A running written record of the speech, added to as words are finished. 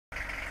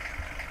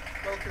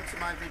welcome to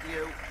my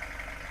video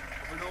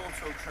of an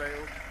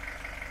Autotrail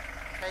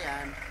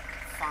KN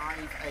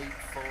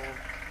 584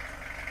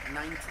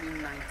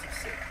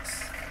 1996.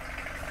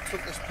 I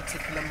took this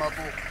particular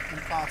model in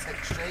part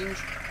exchange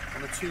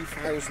on a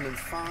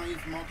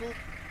 2005 model.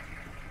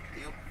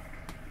 They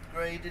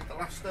upgraded the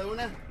last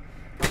owner.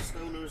 The last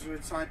owner was a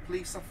retired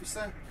police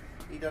officer.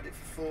 He'd had it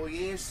for 4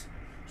 years,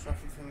 so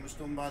everything was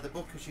done by the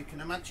book, as you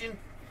can imagine.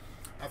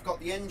 I've got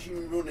the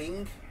engine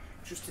running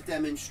just to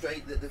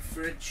demonstrate that the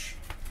fridge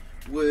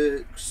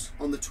works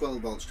on the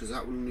 12 volts, because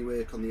that will only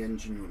work on the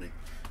engine running.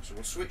 So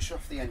we'll switch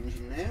off the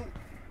engine now.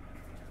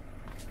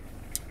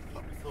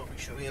 But before we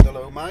show you the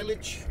low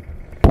mileage,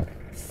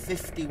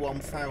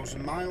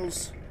 51,000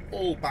 miles,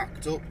 all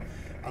backed up,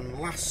 and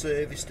last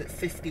serviced at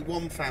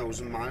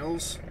 51,000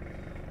 miles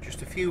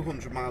just a few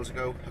hundred miles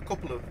ago, a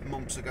couple of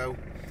months ago,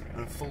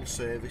 and a full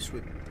service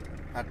with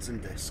pads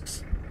and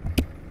discs.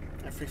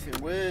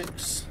 Everything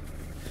works.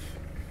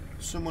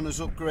 Someone has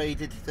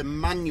upgraded the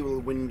manual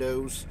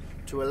windows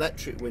to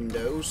electric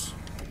windows.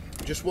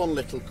 Just one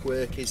little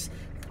quirk is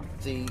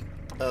the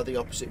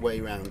opposite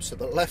way round. So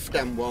the left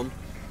hand one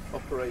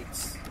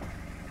operates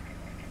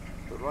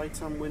the right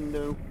hand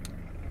window,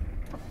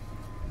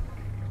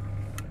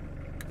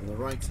 and the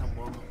right hand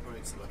one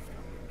operates the left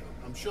hand window.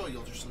 I'm sure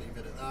you'll just leave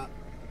it at that,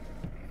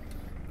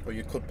 or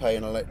you could pay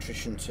an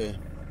electrician to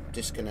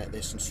disconnect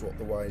this and swap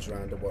the wires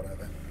around or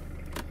whatever.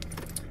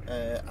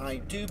 I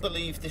do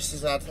believe this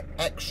has had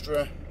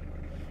extra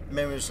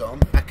mirrors on.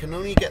 I can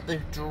only get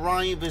the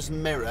driver's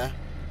mirror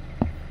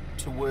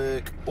to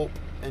work up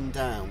and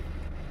down.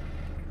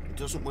 It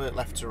doesn't work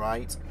left to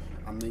right,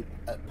 and the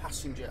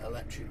passenger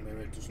electric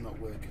mirror does not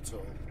work at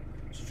all.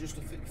 So just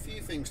a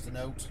few things to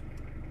note.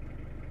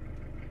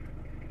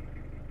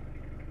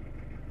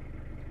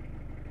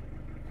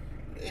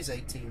 It is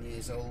 18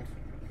 years old,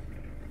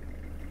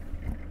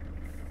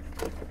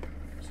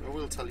 so I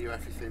will tell you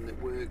everything that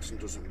works and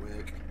doesn't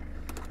work.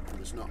 And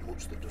there's not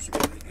much that doesn't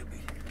work, you'll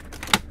be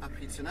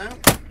happy to know.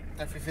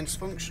 Everything's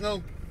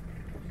functional.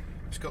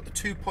 It's got the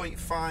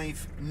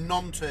 2.5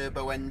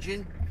 non-turbo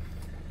engine.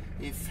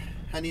 If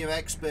any of the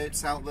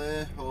experts out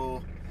there,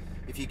 or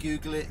if you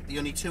Google it, the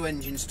only two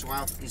engines to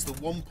have is the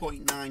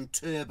 1.9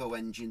 turbo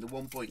engine. The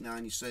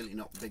 1.9 is certainly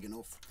not big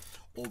enough,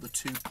 or the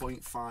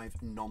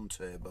 2.5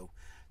 non-turbo.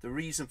 The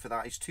reason for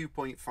that is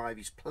 2.5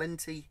 is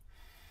plenty,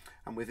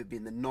 and with it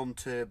being the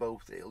non-turbo,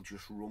 it'll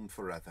just run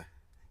forever.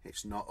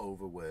 It's not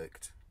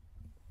overworked.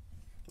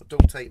 But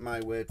don't take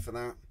my word for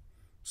that.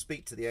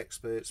 Speak to the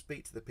experts,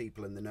 speak to the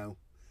people in the know.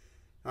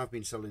 I've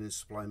been selling and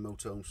supplying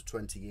motorhomes for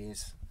 20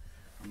 years,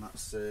 and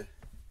that's a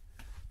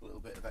little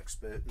bit of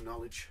expert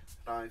knowledge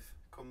that I've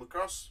come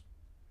across.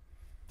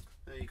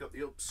 There you've got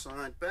the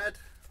upside bed.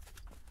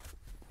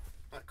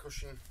 That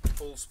cushion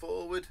pulls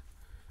forward.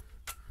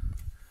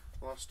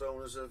 Last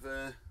owners have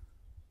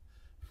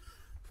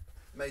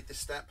made the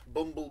step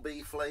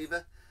bumblebee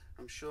flavour.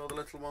 I'm sure the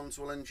little ones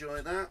will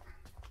enjoy that.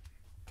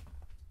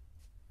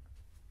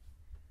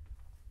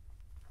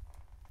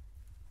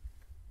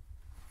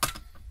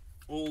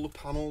 All the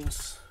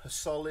panels are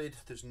solid.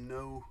 There's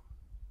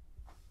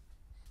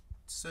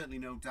certainly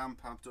no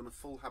damp. I've done a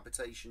full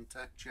habitation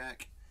tech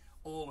check.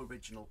 All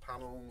original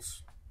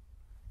panels.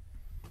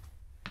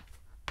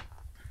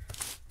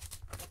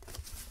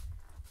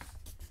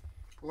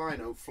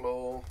 Lino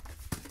floor.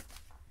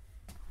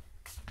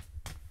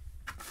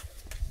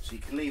 So you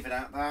can leave it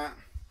at that.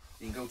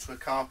 You can go to a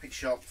carpet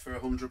shop for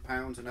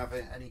 £100 and have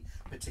any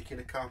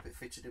particular carpet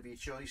fitted of your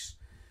choice.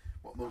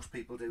 What most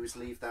people do is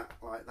leave that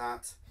like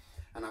that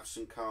and have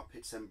some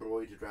carpets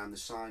embroidered around the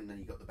sign. Then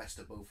you've got the best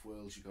of both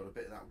worlds. You've got a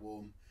bit of that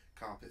warm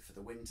carpet for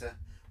the winter,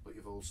 but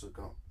you've also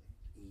got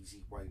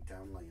easy wipe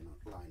down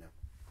lino.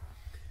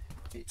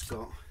 It's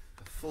got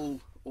a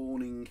full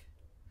awning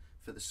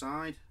for the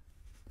side.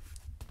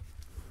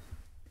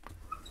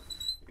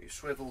 You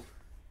swivel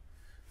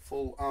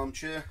full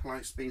armchair like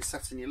it's been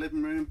set in your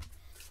living room.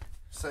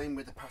 Same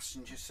with the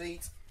passenger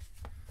seat.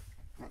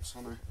 That's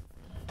on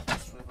a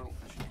swivel,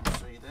 as you can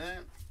see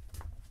there.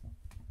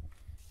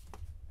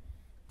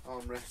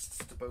 Armrests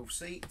to both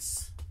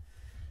seats.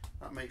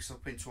 That makes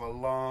up into a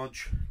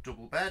large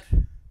double bed.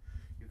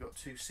 You've got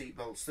 2 seat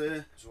belts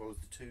there, as well as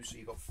the 2, so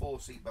you've got 4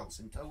 seat belts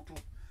in total.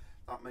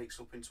 That makes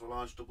up into a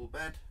large double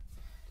bed.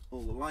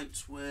 All the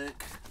lights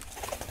work.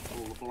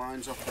 All the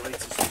blinds operate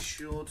as they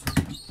should.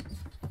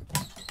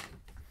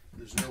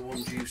 There's no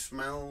undue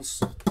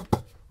smells.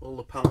 All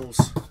the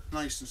panels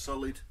nice and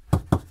solid.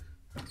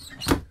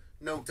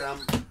 No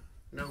damp,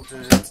 no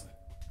dirt.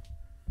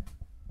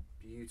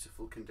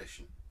 Beautiful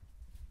condition.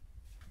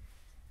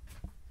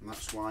 And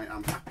that's why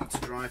I'm happy to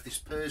drive this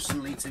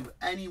personally to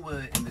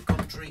anywhere in the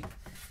country,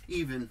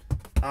 even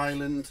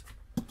Ireland.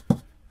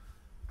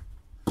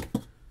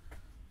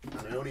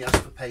 And I only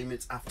ask for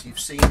payment after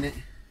you've seen it,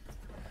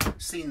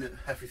 seen that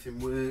everything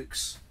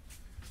works,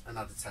 and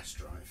had a test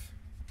drive.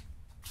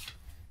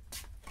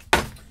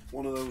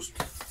 One of those,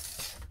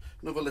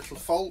 another little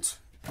fault,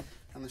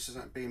 and this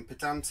isn't being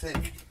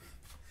pedantic,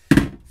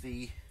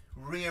 the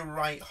rear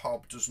right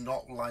hob does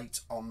not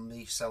light on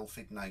the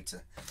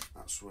self-igniter.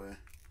 that's where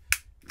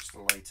the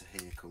lighter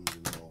here comes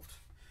involved.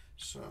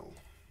 So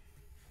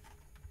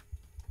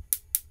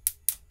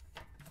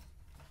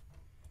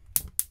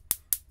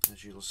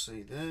as you'll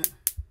see there,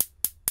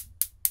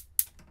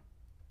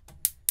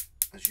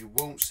 as you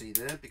won't see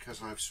there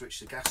because I've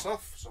switched the gas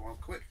off, so I'll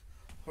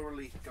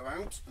hurriedly go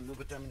out.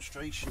 Another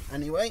demonstration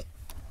anyway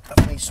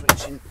of me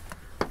switching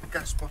the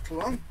gas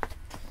bottle on.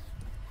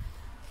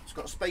 It's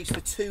got space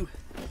for 2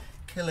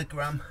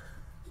 kilogram,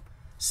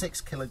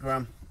 6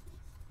 kilogram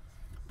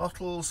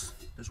bottles.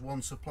 There's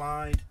one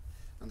supplied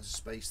and there's a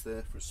space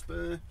there for a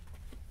spare.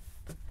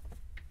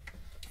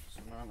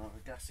 So now that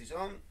the gas is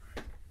on,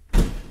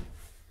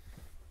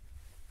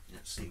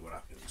 let's see what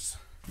happens.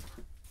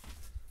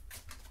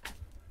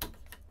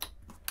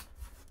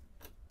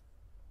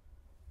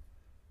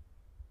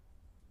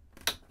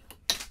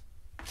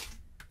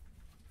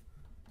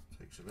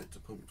 Takes a bit to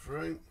pump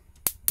through.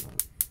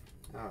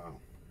 Oh,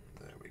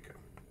 there we go.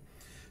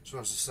 So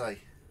as I say,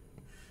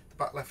 the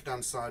back left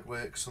hand side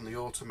works on the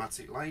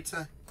automatic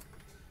lighter,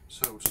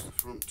 so does the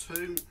front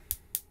too.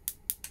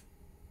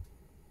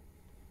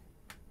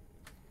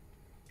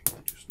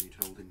 I just need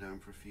holding down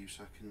for a few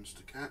seconds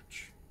to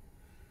catch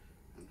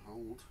and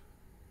hold.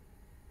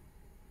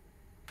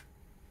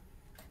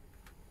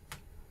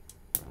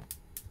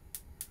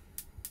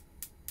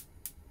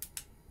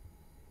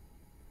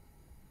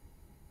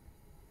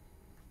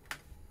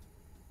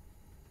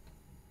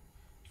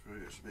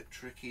 It's a bit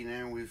tricky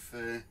now with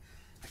a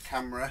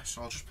camera,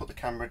 so I'll just put the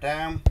camera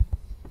down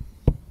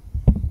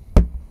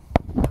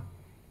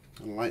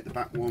and light the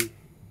back one.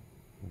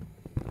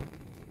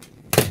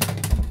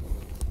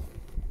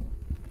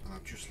 And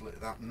I've just lit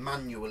that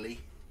manually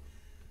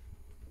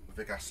with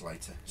a gas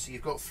lighter. So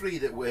you've got 3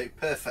 that work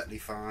perfectly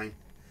fine,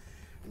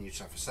 and you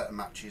just have a set of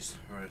matches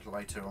or a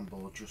lighter on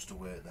board just to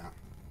work that.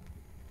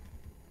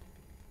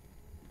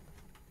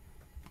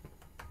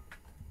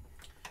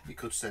 You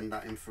could send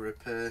that in for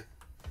repair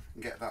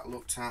and get that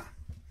looked at.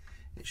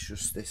 It's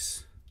just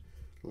this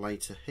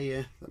lighter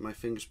here that my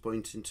finger's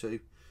pointing to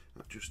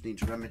that just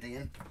needs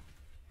remedying.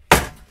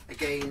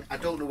 Again, I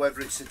don't know whether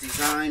it's a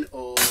design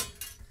or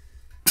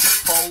a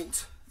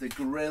fault. The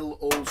grill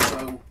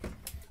also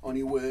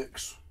only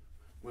works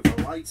with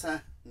a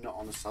lighter, not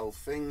on a self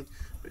thing,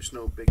 but it's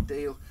no big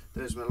deal.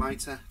 There's my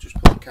lighter. Just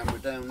put the camera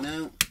down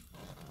now.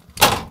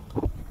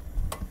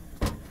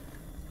 And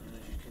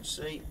as you can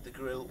see, the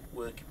grill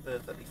working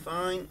perfectly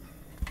fine.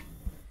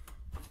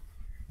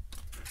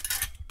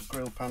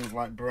 Grill pan's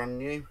like brand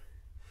new.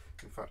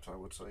 In fact, I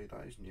would say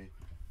that is new.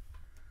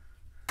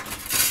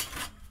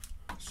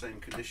 Same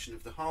condition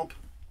of the hob.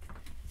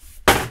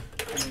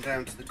 Coming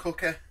down to the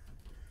cooker,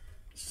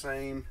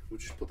 same. We'll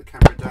just put the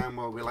camera down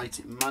while we light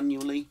it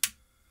manually.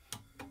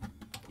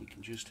 You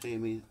can just hear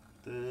me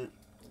there.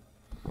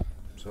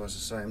 So as I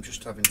say, I'm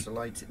just having to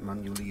light it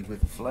manually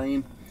with a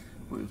flame.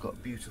 But we've got a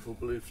beautiful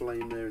blue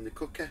flame there in the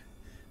cooker,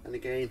 and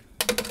again,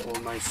 all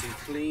nice and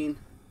clean.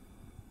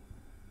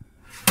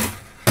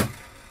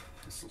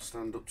 This will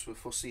stand up to a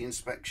fussy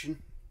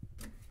inspection.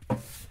 We've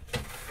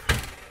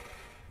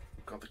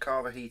got the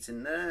carver heat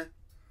in there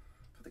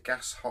for the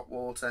gas, hot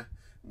water,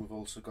 and we've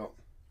also got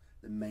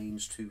the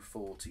mains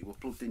 240. We're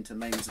plugged into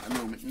mains at the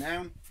moment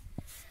now.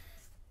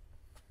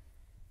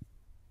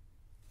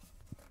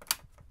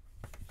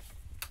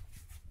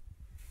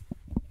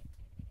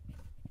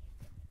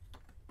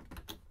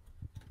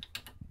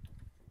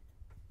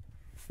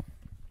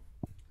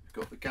 We've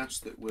got the gas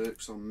that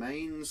works on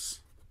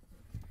mains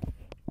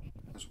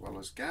as well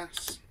as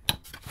gas.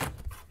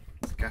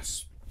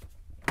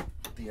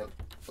 The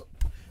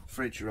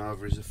fridge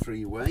rather is a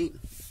free weight.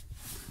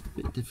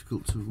 Bit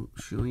difficult to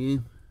show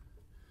you.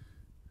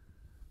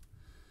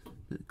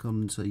 Bit of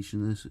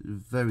condensation there, so it's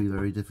very,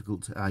 very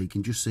difficult to. You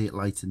can just see it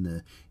lighting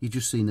there. You've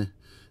just seen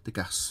the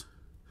gas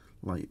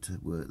light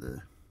work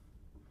there.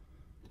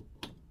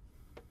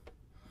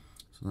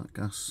 So that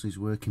gas is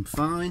working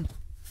fine.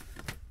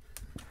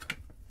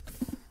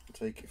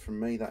 Take it from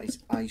me, that is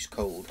ice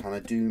cold, and I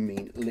do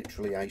mean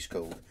literally ice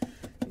cold.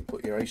 You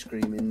put your ice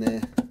cream in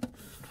there,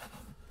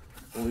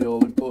 all the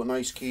all important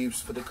ice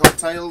cubes for the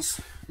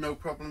cocktails, no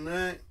problem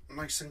there,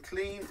 nice and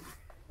clean.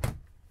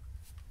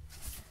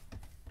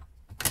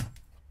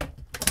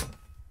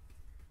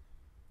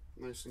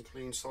 Nice and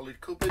clean solid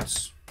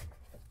cupboards.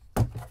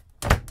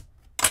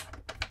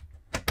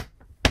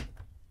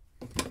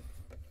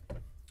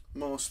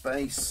 More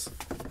space,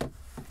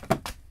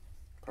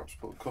 perhaps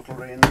put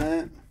cutlery in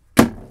there.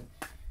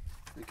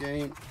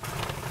 Again,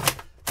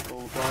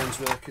 all the blinds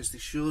work as they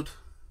should,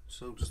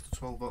 so does the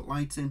 12-volt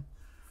lighting.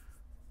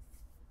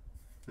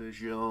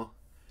 There's your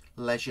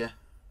leisure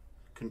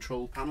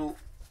control panel.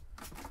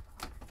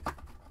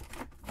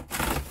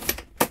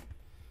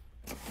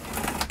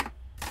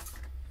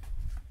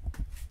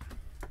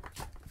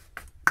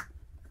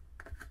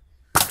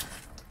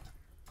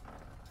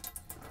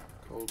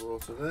 Cold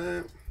water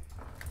there.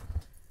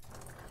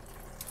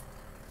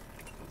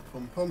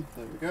 Pump,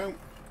 there we go.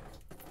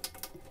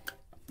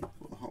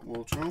 Put the hot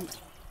water on.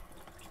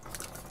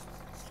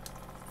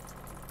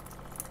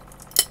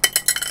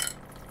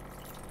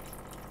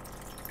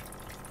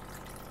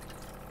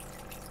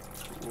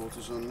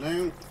 Water's on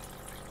now.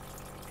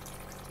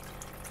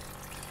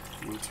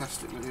 We'll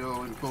test it with the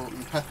all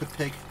important Peppa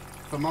Pig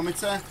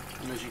thermometer,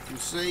 and as you can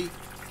see,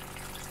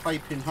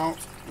 piping hot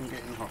and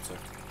getting hotter.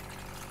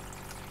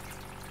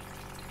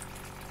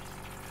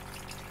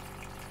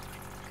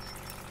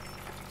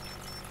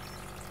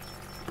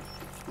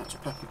 That's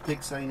Peppa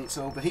Pig saying it's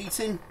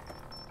overheating.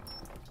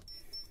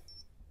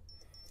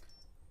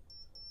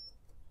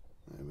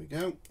 There we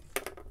go.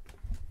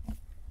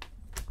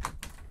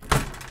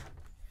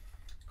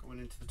 Going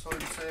into the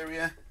toilet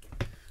area.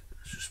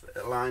 Let's just put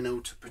a lino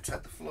to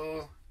protect the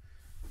floor.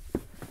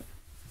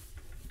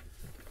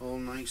 All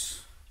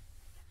nice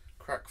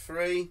crack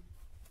free.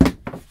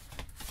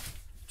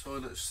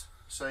 Toilet's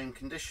same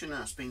condition,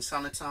 that's been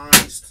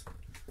sanitised.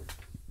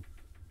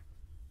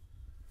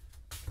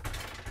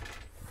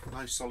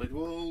 Nice solid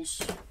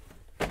walls.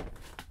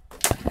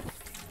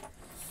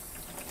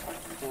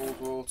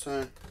 Cold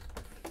water.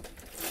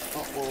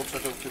 Hot water,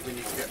 I don't think we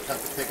need to get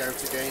Peppa Pig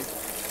out again.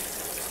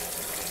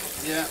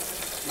 Yeah,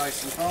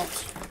 nice and hot.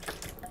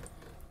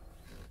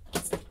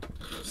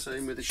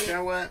 Same with the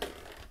shower.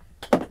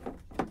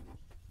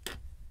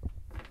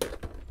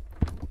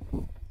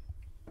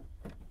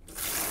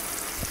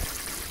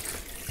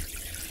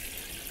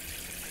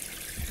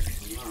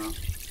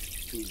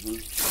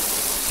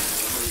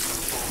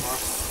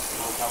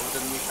 More power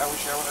than your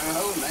shower at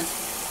home then.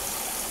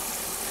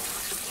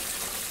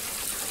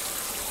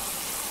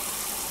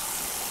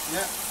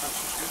 Yeah, that's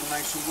just getting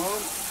nice and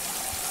warm.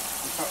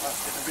 In fact,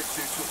 that's getting a bit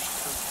too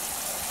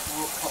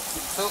hot to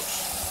the touch.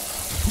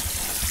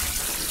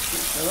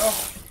 Switch that off.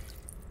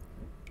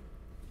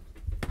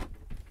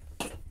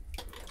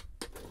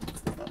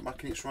 That back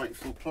in its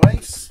rightful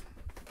place.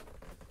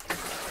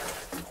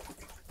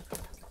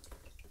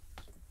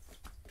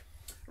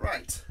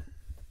 Right,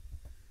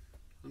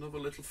 another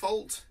little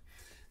fault.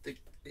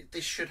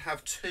 This should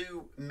have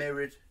two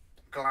mirrored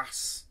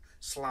glass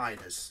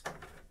sliders,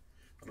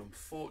 but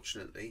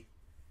unfortunately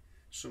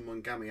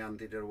someone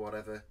gammy-handed or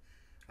whatever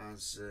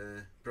has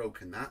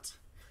broken that.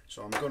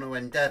 So I'm going to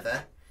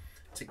endeavour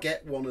to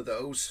get one of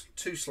those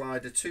two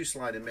slider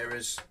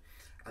mirrors,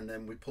 and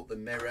then we put the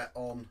mirror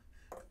on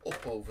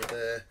up over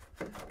there,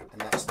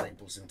 and that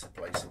staples into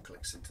place and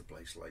clicks into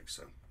place like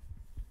so.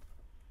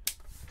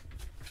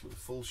 With a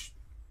full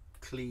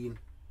clean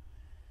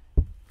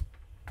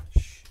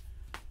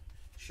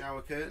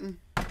shower curtain.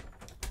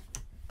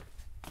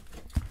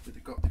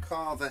 We've got the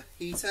Carver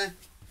heater,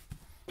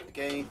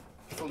 again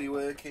fully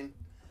working.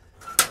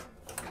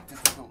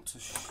 Difficult to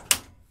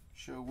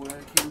show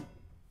working.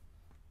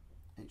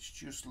 It's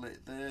just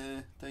lit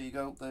there. There you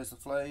go, there's the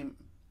flame.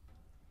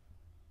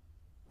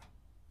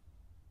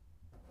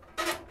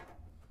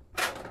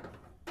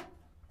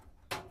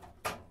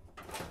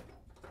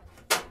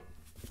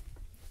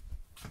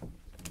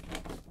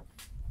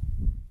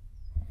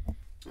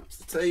 That's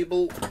the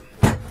table.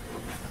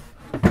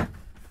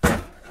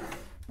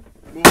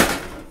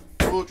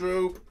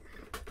 Wardrobe.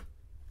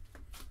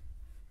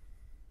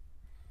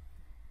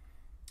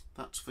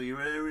 That's for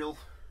your aerial,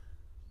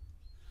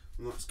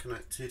 and that's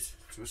connected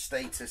to a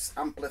status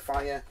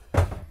amplifier.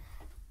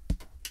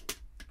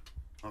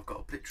 I've got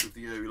a picture of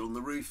the aerial on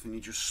the roof, and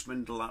you just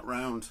spindle that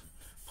round,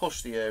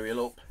 push the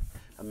aerial up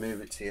and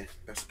move it to your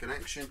best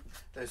connection.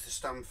 There's the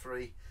stand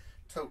free,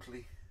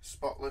 totally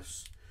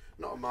spotless,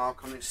 not a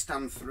mark on it,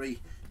 stand free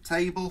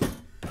table,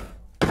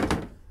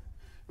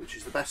 which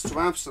is the best to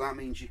have, so that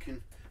means you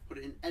can put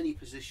it in any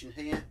position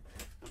here.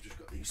 I've just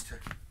got these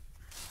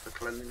for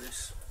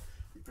cleanliness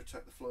and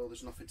protect the floor,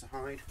 there's nothing to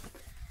hide.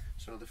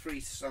 So the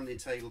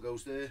freestanding table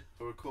goes there,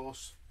 or of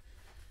course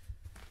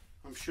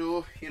I'm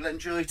sure you'll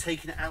enjoy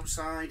taking it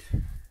outside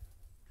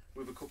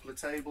with a couple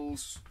of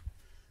tables,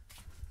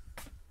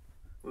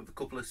 with a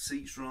couple of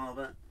seats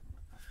rather.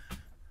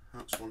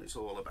 That's what it's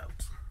all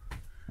about.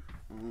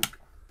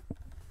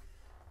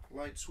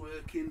 Lights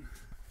working,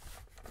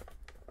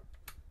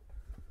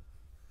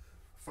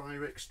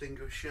 fire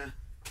extinguisher,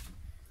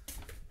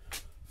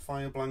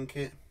 fire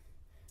blanket.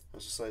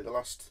 As I say, the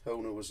last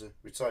owner was a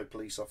retired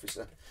police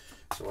officer,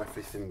 so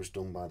everything was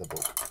done by the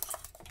book.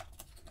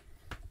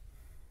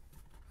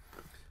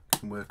 You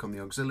can work on the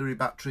auxiliary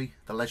battery,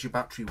 the leisure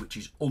battery, which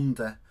is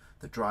under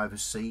the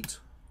driver's seat,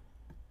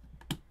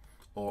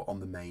 or on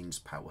the mains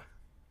power.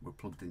 We're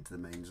plugged into the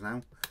mains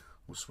now.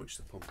 We'll switch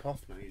the pump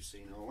off now you've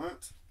seen all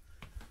that.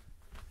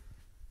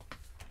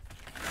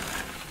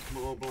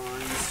 More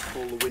blinds,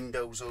 all the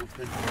windows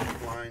open,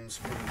 blinds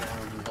come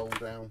down and hold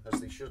down as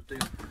they should do.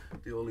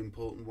 The all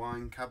important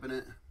wine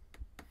cabinet.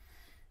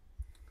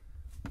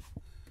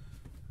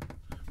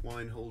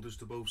 Wine holders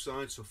to both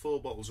sides, so 4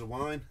 bottles of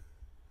wine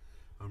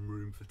and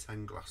room for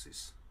 10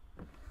 glasses.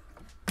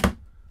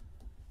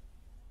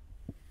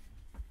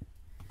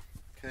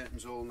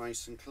 Curtains all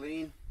nice and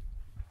clean.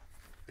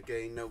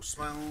 Again, no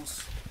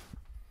smells.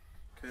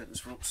 Curtains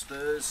for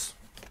upstairs.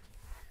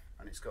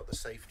 And it's got the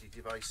safety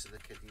device so the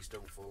kiddies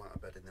don't fall out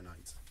of bed in the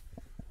night.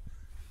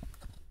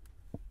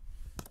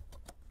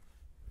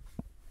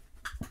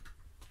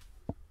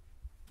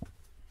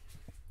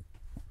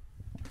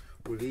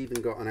 We've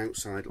even got an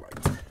outside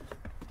light.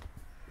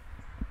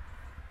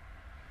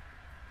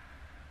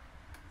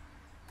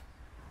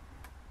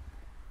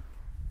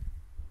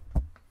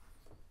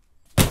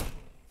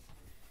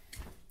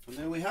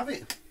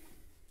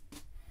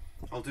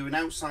 I'll do an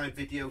outside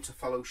video to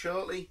follow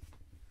shortly,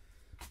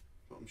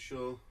 but I'm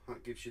sure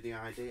that gives you the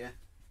idea.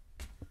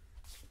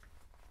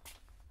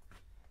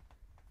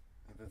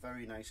 Of a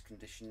very nice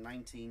condition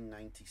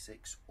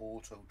 1996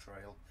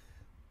 Autotrail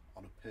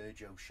on a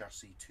Peugeot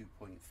chassis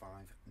 2.5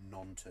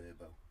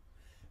 non-turbo.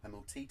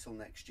 MOT till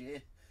next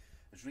year.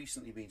 Has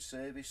recently been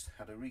serviced,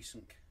 had a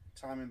recent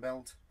timing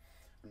belt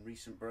and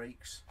recent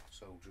brakes,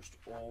 so just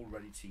all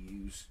ready to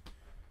use.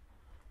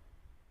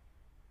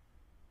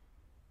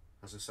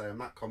 As I say, I'm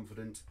that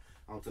confident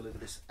I'll deliver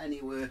this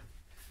anywhere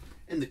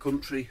in the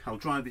country. I'll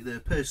drive it there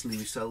personally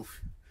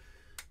myself,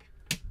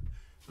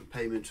 and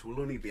payment will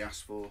only be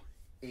asked for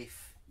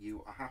if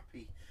you are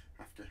happy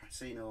after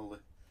seeing all the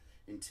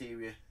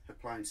interior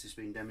appliances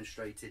being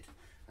demonstrated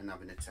and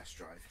having a test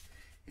drive.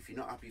 If you're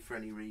not happy for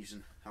any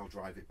reason, I'll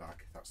drive it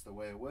back. That's the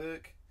way I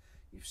work.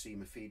 You've seen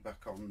my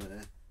feedback on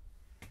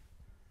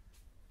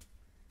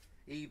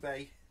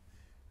eBay,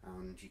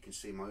 and you can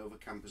see my other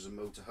campers and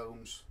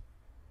motorhomes.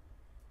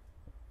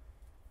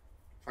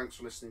 Thanks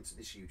for listening to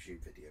this YouTube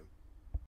video.